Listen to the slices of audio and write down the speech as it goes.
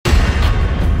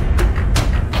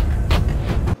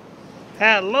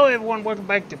Hello everyone, welcome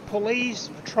back to Police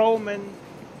Patrolman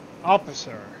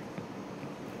Officer.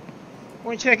 We're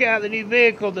going to check out the new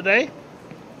vehicle today.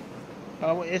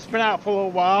 It's been out for a little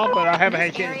while, but I haven't had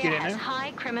a chance to get in there. This area has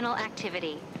high criminal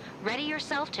activity. Ready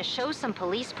yourself to show some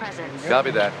police presence. Copy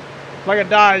that. Like a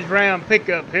Dodge Ram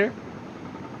pickup here.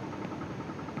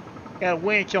 Got a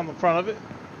winch on the front of it.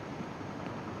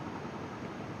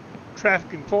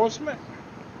 Traffic enforcement.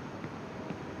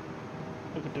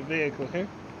 Look at the vehicle here.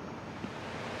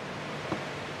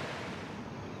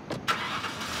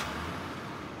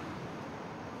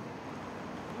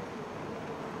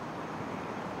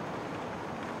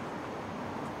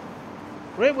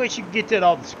 Really wish you could get that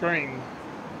off the screen.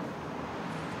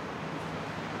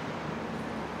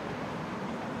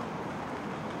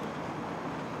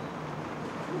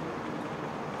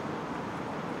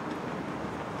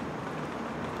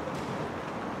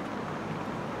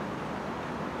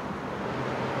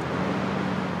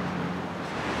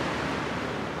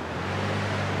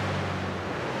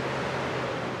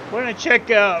 We're going to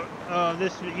check out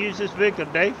use this vehicle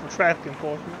today for traffic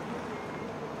enforcement.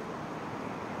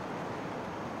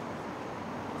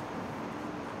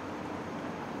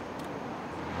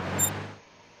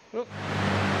 Oh.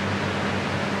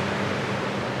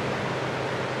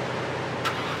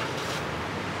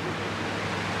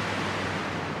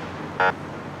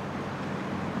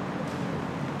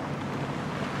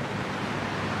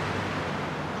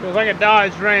 So it's like a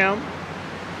Dodge Ram.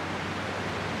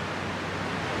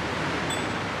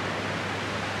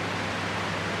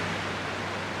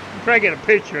 Try to get a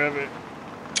picture of it.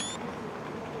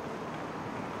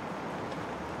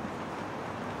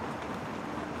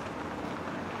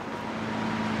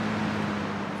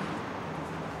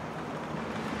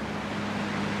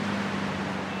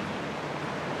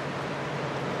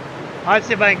 I'll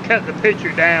see if I can cut the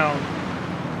picture down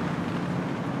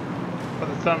for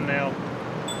the thumbnail.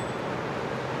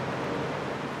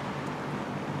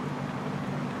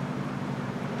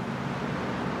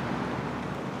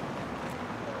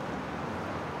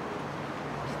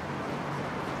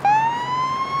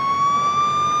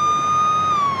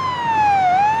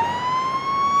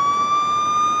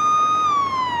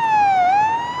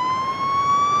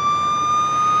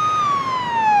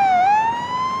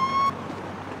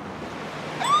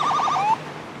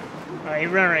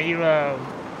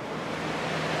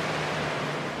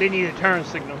 He didn't use a turn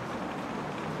signal.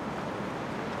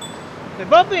 There's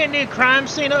both be a new crime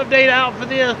scene update out for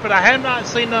this, but I have not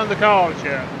seen none of the calls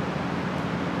yet.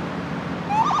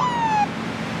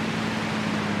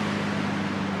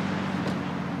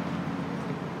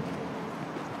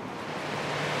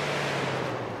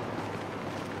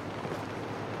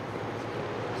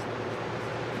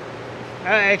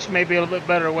 That actually may be a little bit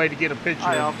better way to get a picture.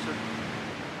 Hi, officer.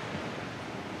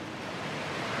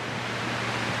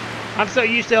 I'm so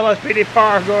used to LSPD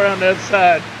power go around the other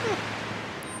side.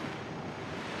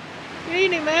 Good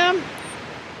evening, ma'am.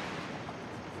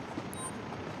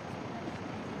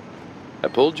 I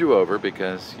pulled you over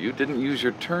because you didn't use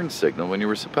your turn signal when you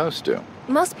were supposed to.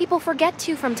 Most people forget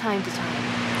to from time to time.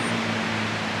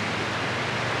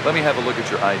 Let me have a look at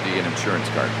your ID and insurance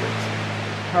card, please.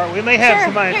 All right, we may have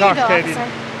somebody intoxicated.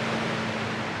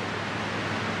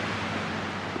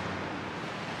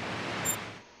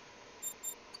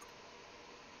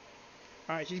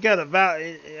 All right, she's got a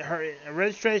valid. Her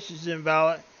registration is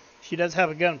invalid. She does have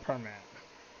a gun permit.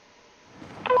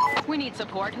 We need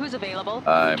support. Who's available?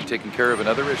 I'm taking care of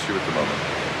another issue at the moment.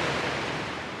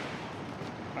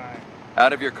 All right.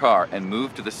 Out of your car and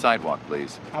move to the sidewalk,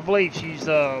 please. I believe she's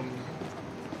intoxicated.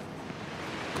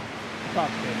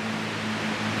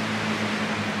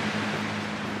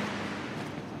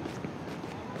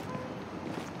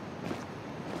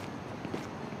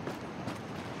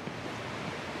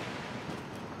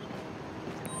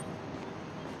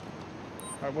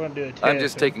 We're gonna do a test. I'm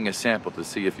just taking a sample to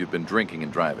see if you've been drinking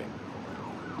and driving.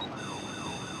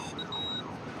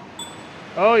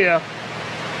 Oh yeah.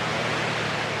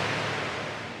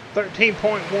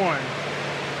 13.1.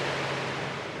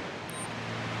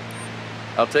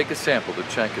 I'll take a sample to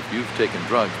check if you've taken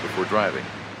drugs before driving.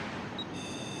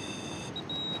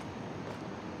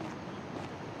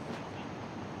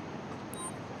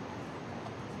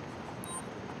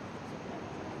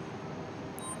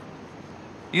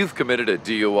 You've committed a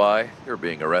DUI. You're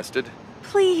being arrested.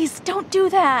 Please, don't do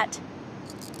that.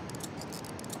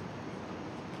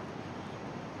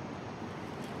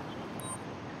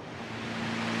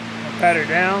 Pat her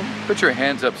down. Put your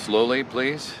hands up slowly,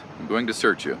 please. I'm going to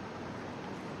search you.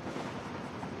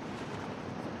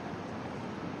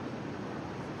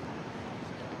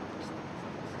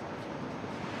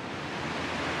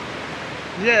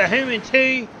 Is that a human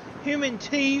too? human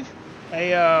teeth,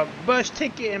 a bus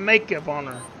ticket, and makeup on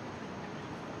her.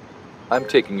 I'm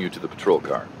taking you to the patrol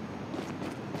car.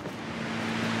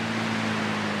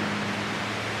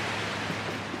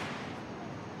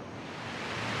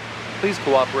 Please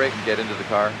cooperate and get into the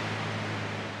car.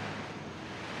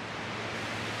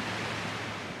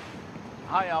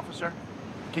 Hi, officer.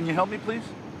 Can you help me, please?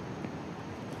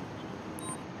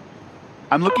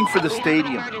 I'm looking for the We have an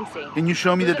stadium. emergency. Can you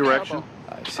show me Who's the direction?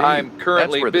 available? I see. I'm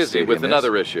currently That's where the busy with stadium is.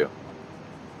 another issue.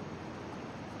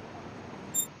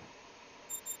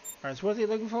 Alright, so what's he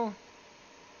looking for?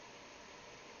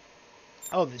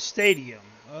 Oh, the stadium.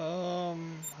 I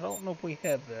don't know if we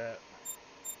have that.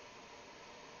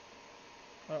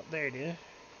 Oh, there it is.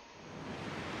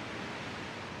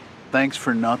 Thanks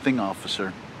for nothing,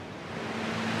 officer.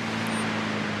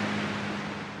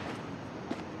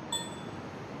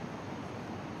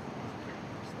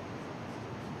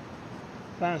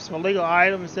 Find some illegal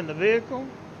items in the vehicle.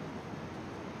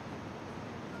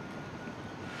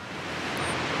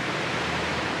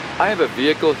 I have a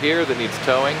vehicle here that needs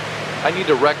towing. I need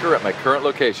a wrecker at my current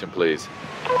location, please.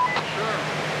 Sure.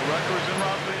 The wrecker is en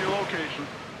route to your location.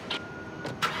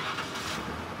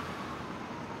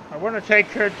 I want to take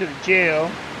her to the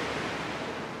jail.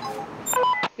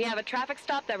 We have a traffic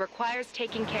stop that requires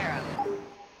taking care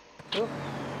of.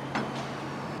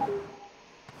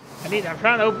 I'm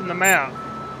trying to open the map.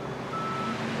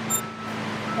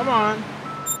 Come on.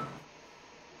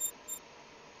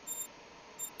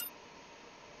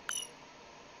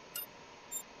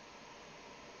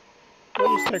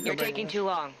 We'll just take her You're back. taking too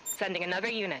long. Sending another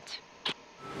unit. You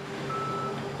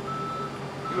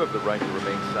have the right to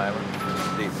remain silent. Any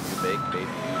statement you make may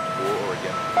be used for or against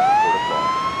you in a court of law.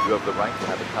 You have the right to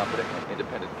have a competent and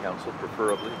independent counsel,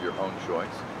 preferably of your own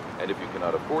choice. And if you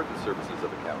cannot afford the services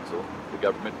of a counsel, the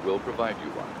government will provide you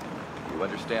one. You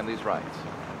understand these rights?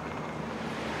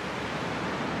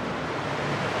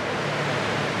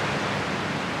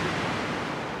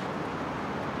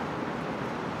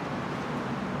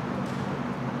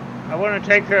 I want to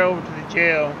take her over to the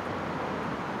jail.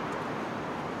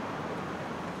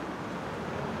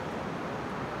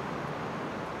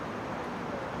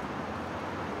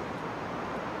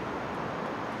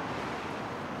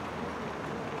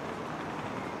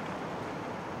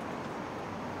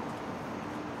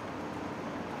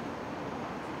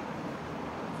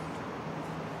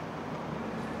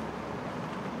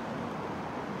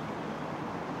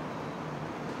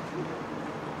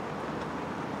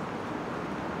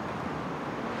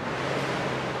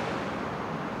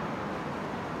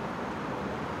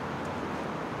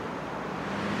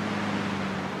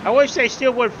 I wish they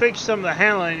still would fix some of the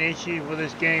handling issues with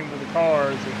this game with the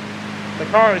cars. The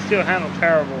car is still handled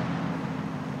terrible.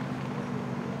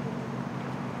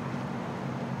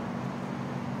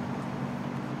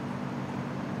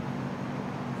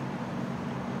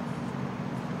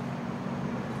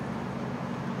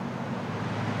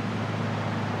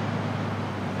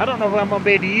 I don't know if I'm going to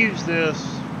be able to use this.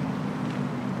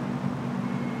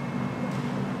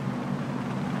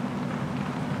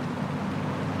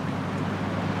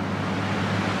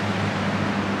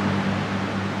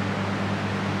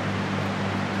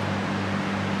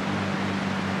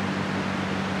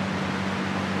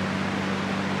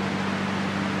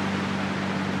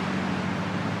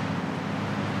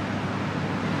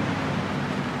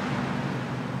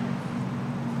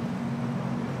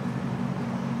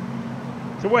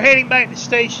 So we're heading back to the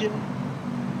station.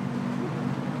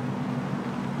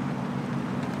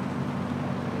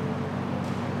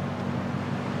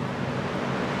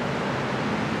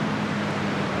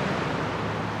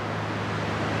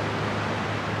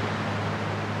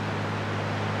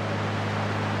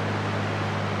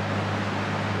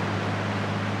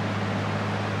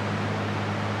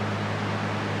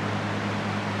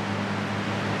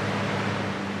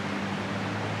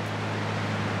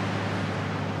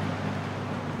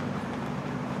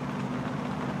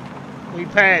 We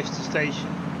passed the station.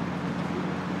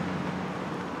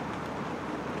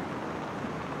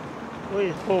 We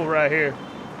just pull right here.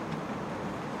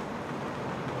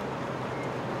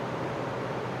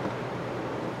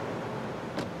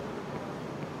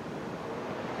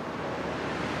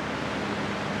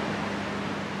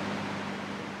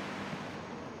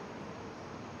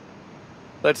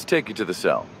 Let's take you to the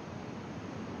cell.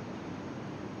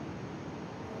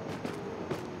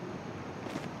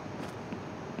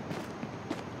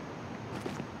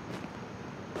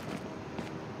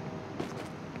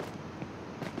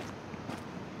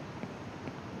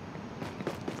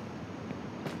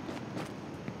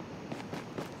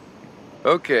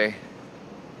 Okay.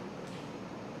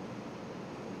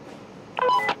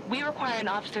 We require an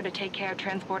officer to take care of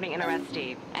transporting an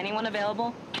arrestee. Anyone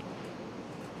available?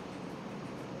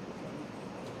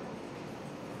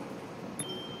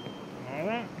 All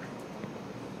right.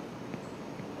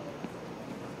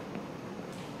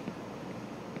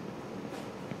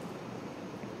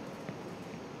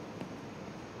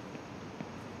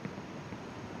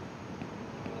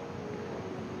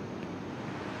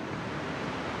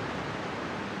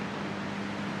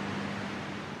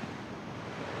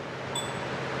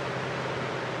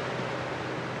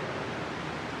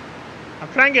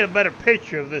 I'm trying to get a better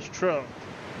picture of this truck.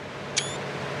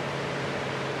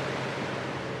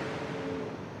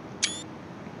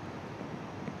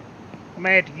 I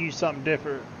may have to use something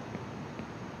different.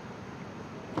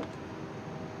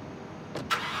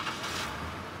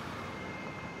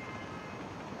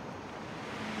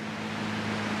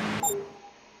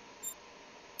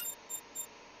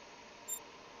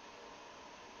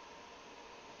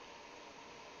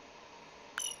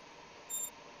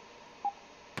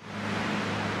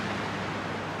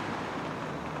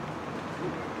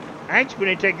 Actually, we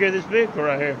need to take care of this vehicle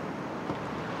right here.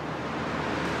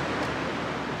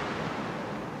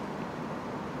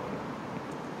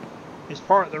 It's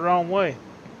parked the wrong way.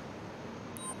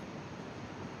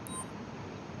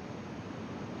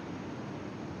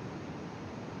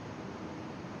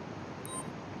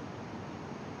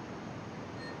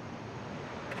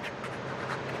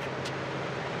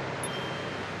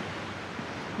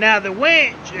 Now the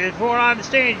winch, as far as I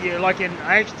understand you, like in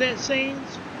accident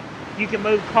scenes, you can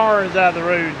move cars out of the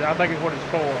road. I think is what it's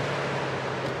for.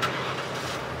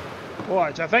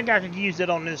 Watch, I think I could use it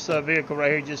on this vehicle right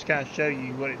here, just kind of show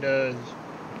you what it does.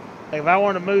 Like if I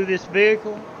want to move this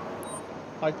vehicle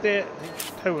like that,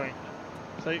 it's towing.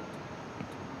 See?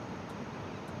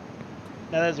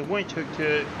 Now there's a winch hook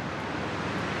to it.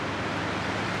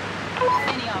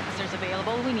 Any officers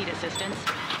available? We need assistance.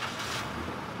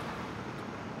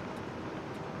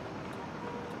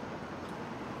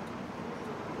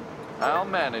 I'll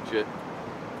manage it.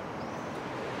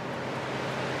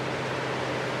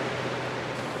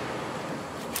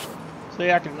 See,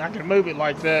 I can move it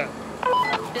like that.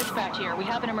 Dispatch here. We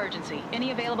have an emergency. Any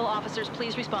available officers,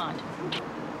 please respond.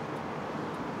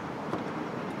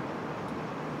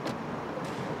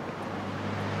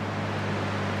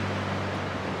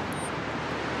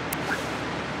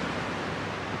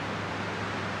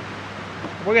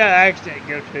 We got an accident to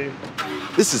go to.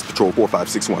 This is Patrol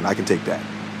 4561. I can take that.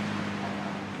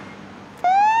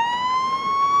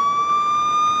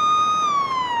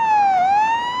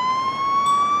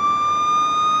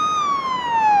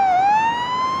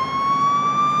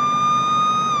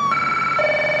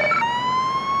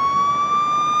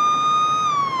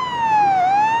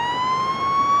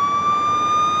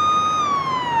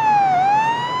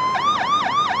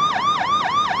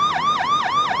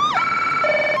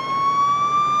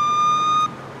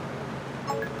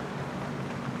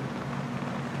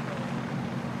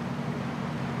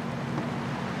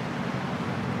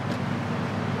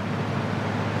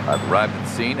 I've arrived at the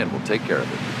scene and will take care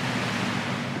of it.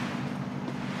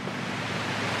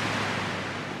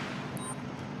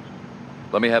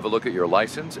 Let me have a look at your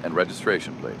license and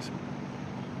registration, please.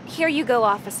 Here you go,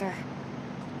 officer.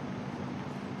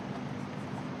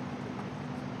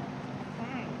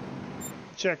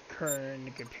 Check her in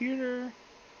the computer.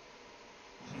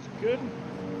 She's good.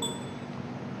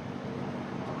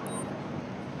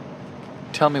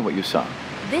 Tell me what you saw.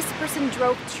 This person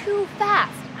drove too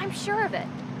fast. I'm sure of it.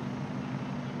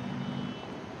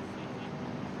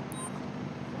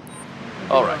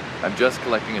 All right, I'm just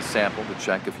collecting a sample to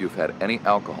check if you've had any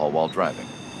alcohol while driving.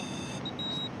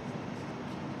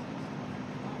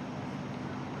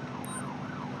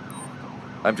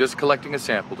 I'm just collecting a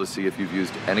sample to see if you've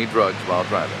used any drugs while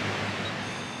driving.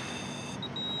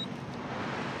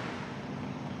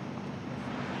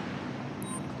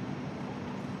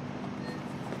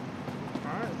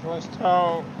 Alright, so let's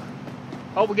talk.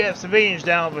 Oh, we got civilians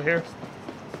down over here.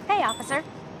 Hey, officer.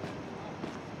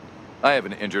 I have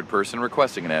an injured person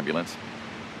requesting an ambulance.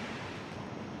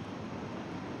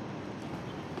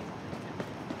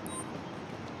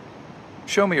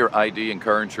 Show me your ID and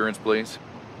car insurance, please.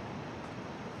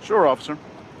 Sure, officer.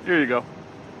 Here you go.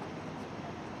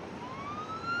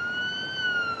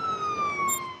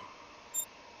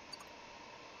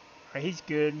 Alright, he's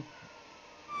good.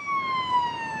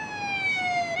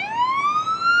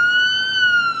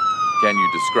 Can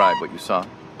you describe what you saw?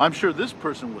 I'm sure this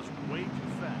person was way too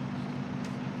fast.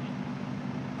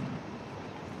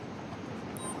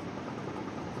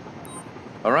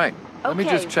 All right. Let me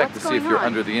just check to what's see if going you're on?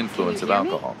 under the influence Can of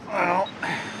you hear me? alcohol. Well, I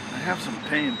have some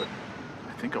pain, but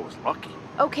I think I was lucky.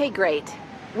 Okay, great.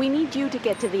 We need you to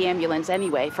get to the ambulance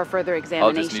anyway for further I'll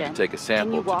examination. just need to take a Can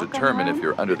sample you to walk determine on if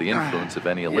you're under the influence of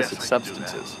any illicit Yes, I can do that.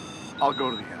 substances. I'll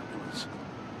go to the ambulance.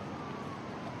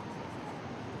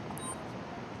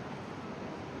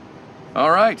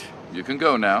 All right, you can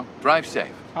go now. Drive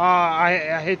safe.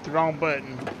 I hit the wrong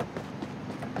button.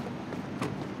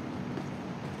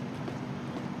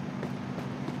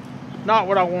 Not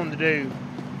what I wanted to do.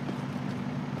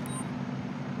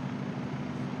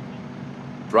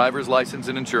 Driver's license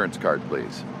and insurance card,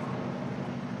 please.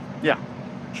 Yeah,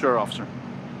 sure, officer.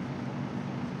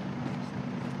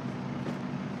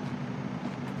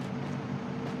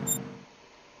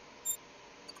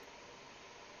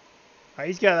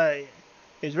 He's got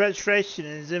his registration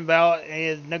is invalid and he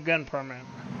has no gun permit.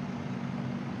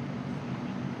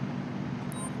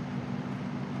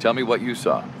 Tell me what you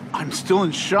saw. I'm still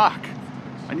in shock.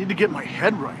 I need to get my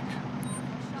head right.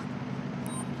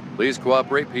 Please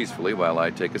cooperate peacefully while I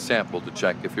take a sample to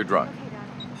check if you're drunk.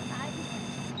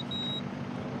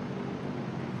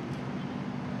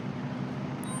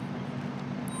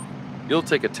 You'll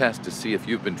take a test to see if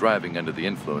you've been driving under the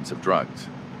influence of drugs.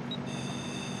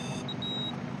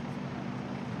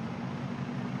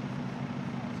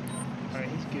 Alright,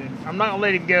 he's good. I'm not gonna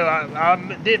let him go. I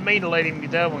didn't mean to let him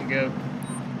get that one go.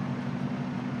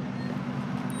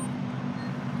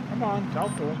 Come on,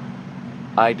 talk to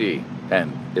him. ID,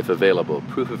 and, if available,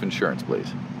 proof of insurance,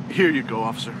 please. Here you go,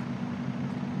 officer.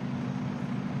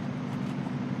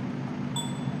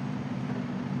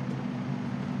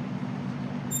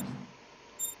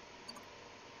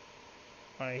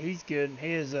 Alright, he's good.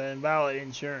 He has invalid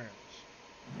insurance.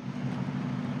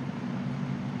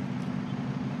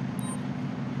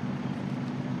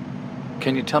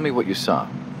 Can you tell me what you saw?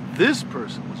 This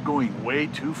person was going way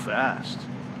too fast.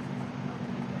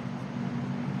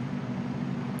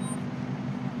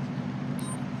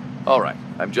 All right,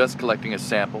 I'm just collecting a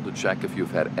sample to check if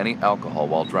you've had any alcohol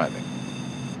while driving.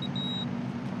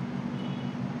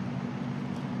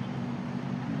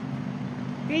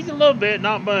 He's a little bit,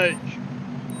 not much.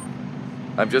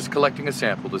 I'm just collecting a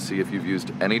sample to see if you've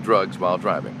used any drugs while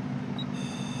driving.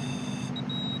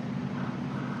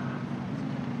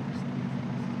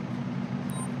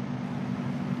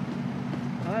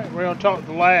 Alright, we're gonna talk to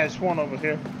the last one over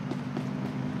here.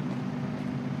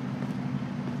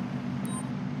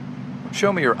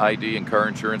 Show me your ID and car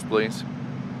insurance, please.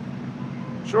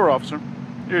 Sure, officer.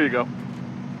 Here you go.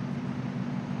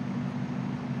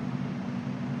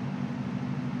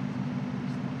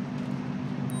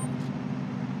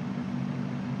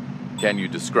 Can you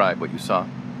describe what you saw?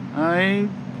 I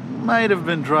might have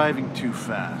been driving too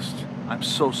fast. I'm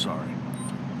so sorry.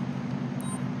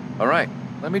 All right,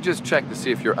 let me just check to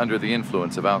see if you're under the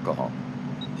influence of alcohol.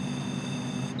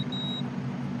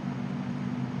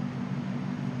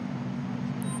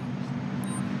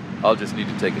 I'll just need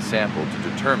to take a sample to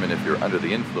determine if you're under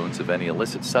the influence of any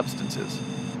illicit substances.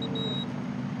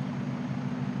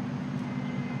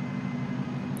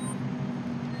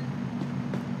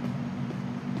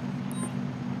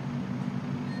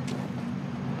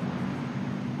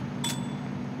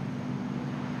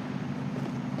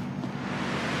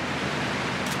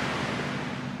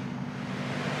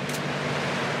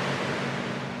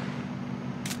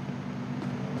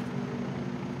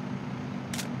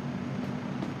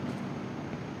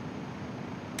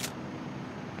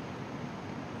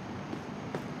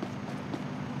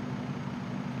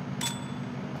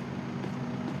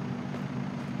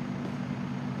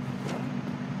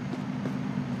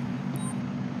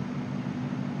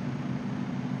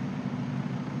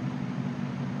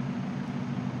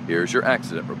 Here's your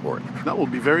accident report. That will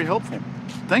be very helpful.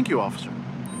 Thank you, officer.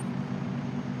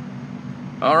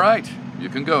 All right, you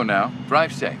can go now.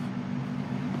 Drive safe.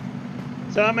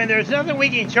 So, I mean, there's nothing we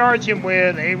can charge him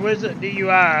with. It was a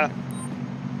DUI.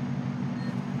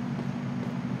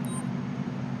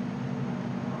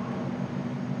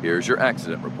 Here's your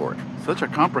accident report. Such a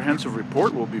comprehensive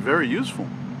report will be very useful.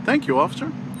 Thank you,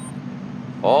 officer.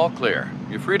 All clear.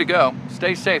 You're free to go.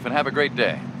 Stay safe and have a great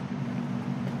day.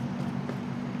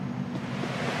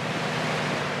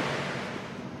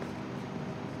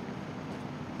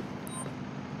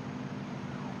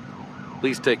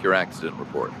 Please take your accident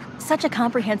report. Such a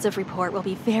comprehensive report will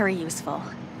be very useful.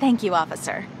 Thank you,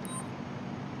 officer.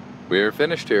 We're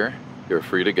finished here. You're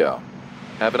free to go.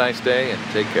 Have a nice day and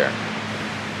take care.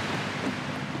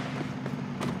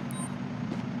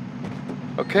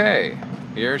 Okay,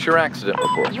 here's your accident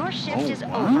report. Your shift Oh, is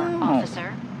wow. over,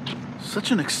 officer. Such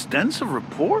an extensive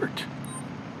report.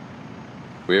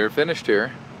 We're finished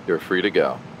here. You're free to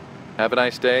go. Have a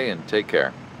nice day and take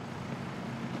care.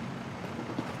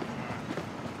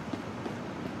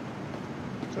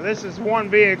 So So this is one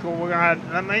vehicle we're gonna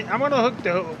have. I'm gonna hook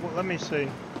the. Let me see.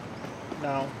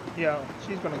 No. Yeah,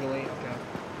 she's gonna go in. Okay.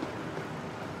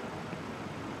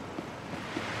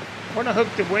 We're gonna hook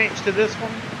the winch to this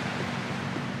one,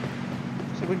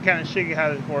 so we can kind of show you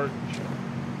how this works.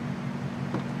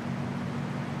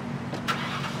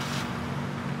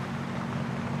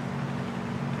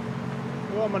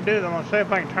 What I'm gonna do is I'm gonna see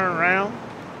if I can turn around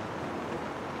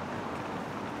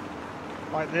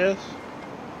like this.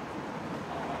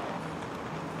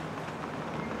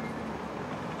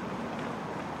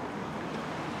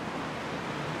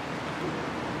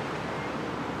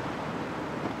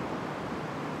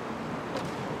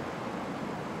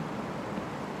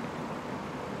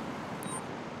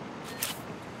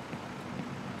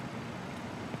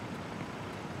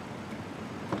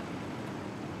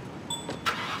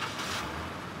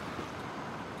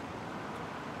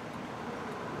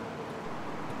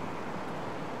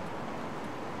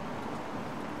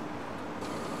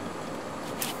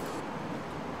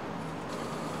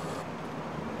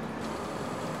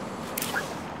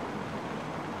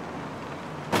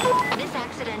 This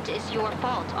accident is your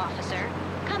fault, officer.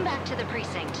 Come back to the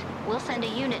precinct. We'll send a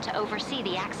unit to oversee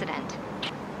the accident.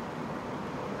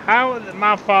 How is it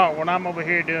my fault when I'm over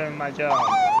here doing my job?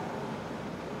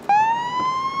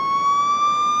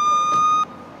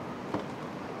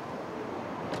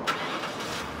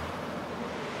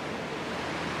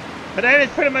 But that is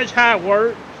pretty much how it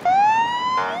works.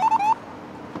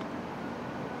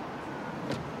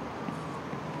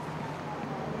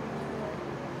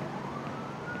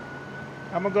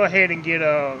 I'm gonna go ahead and get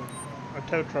a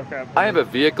tow truck out. I have a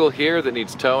vehicle here that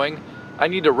needs towing. I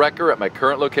need a wrecker at my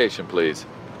current location, please.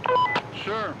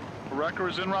 Sure. The wrecker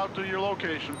is en route to your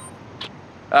location.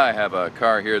 I have a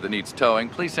car here that needs towing.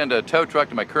 Please send a tow truck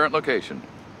to my current location.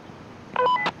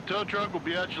 Tow truck will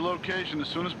be at your location as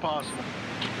soon as possible.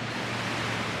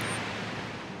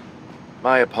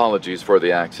 My apologies for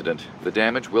the accident. The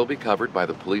damage will be covered by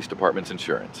the police department's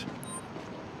insurance.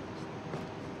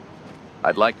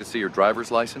 I'd like to see your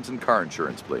driver's license and car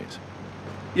insurance, please.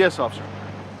 Yes, officer.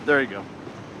 There you go.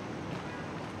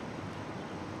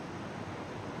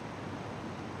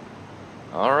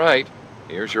 All right.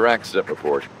 Here's your accident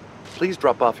report. Please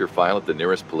drop off your file at the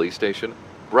nearest police station.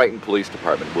 Brighton Police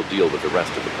Department will deal with the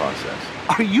rest of the process.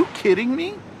 Are you kidding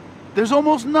me? There's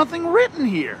almost nothing written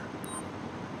here.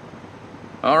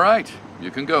 All right. You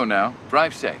can go now.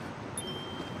 Drive safe.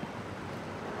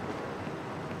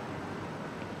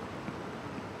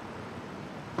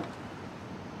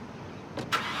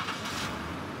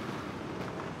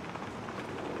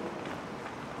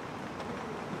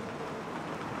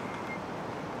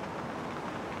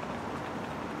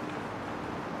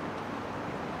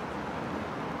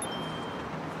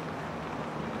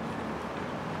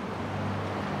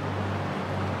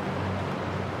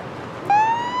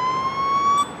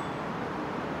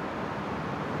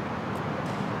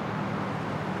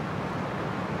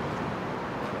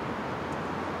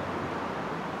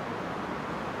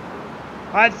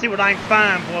 I had to see what I can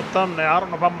find for a thumbnail. I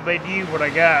don't know if I'm gonna be able to use what I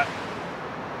got.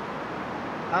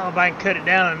 I don't know if I can cut it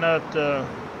down enough to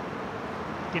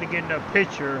get a good enough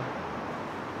picture.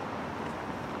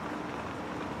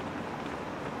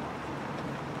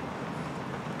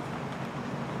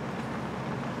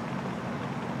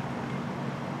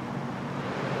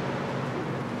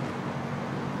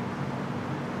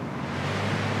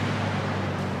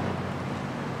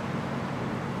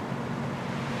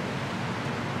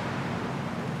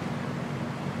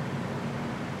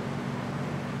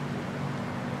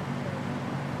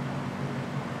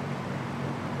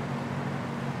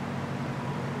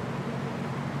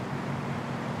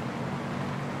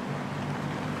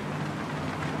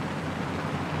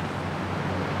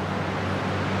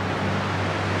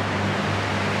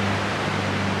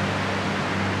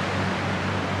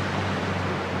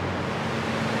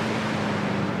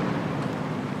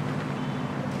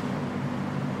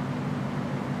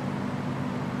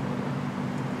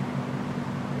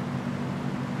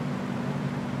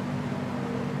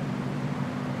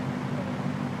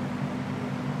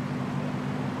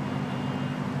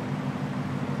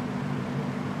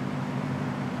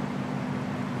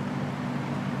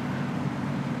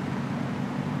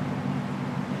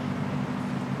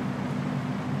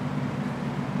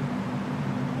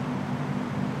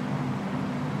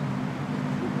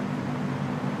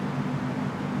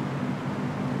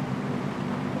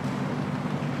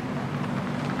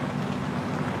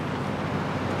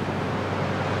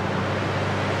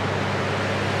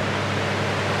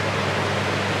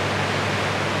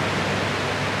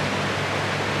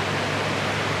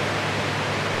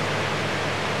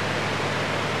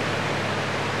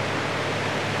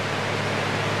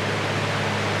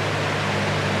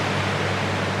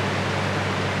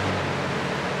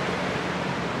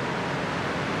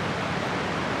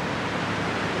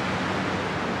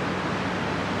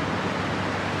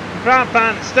 Try and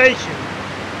find the station.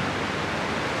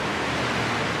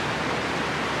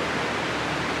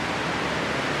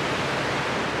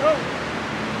 Oh.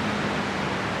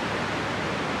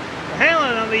 The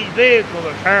handling on these vehicles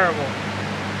are terrible.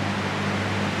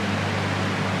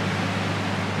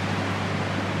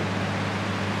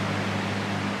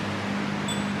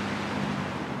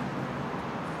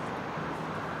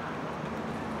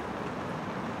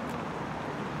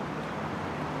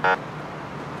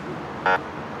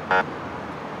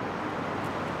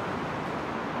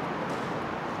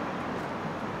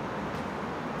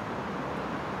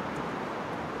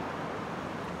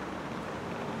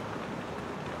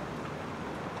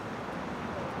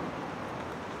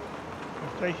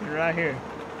 Station right here.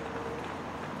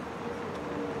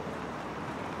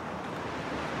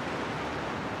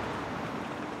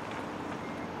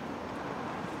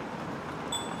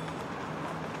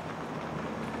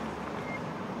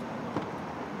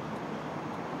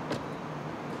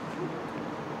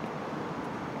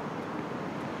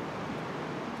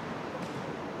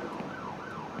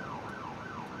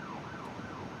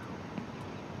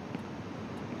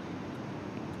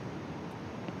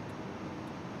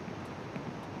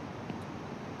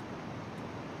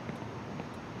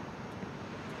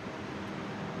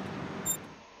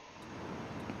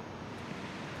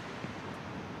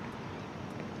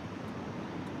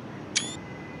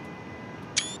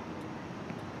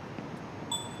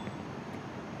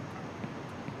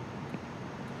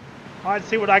 I'd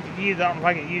see what I could use. I don't know if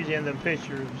I can use any of them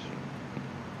pictures.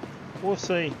 We'll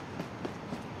see.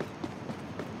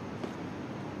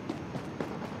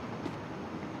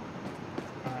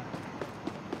 Right.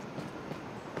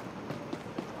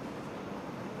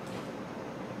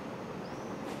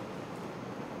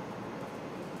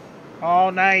 Oh,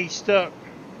 now he's stuck.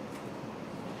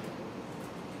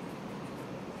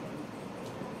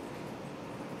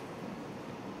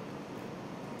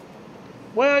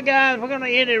 Well, guys, we're going to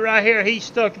end it right here. He's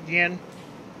stuck again.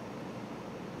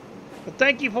 But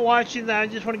thank you for watching. I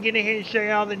just want to get in here and show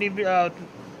you all the new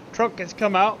truck that's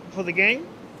come out for the game.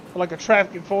 For like a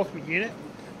traffic enforcement unit.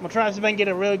 I'm going to try to see if I can get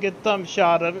a really good thumb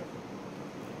shot of it.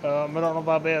 I don't know if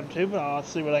I'll be able to, but I'll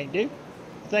see what I can do.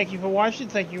 Thank you for watching.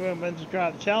 Thank you for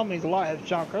subscribing to the channel. It means a lot. Have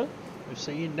Sean Crow. We'll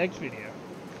see you in the next video.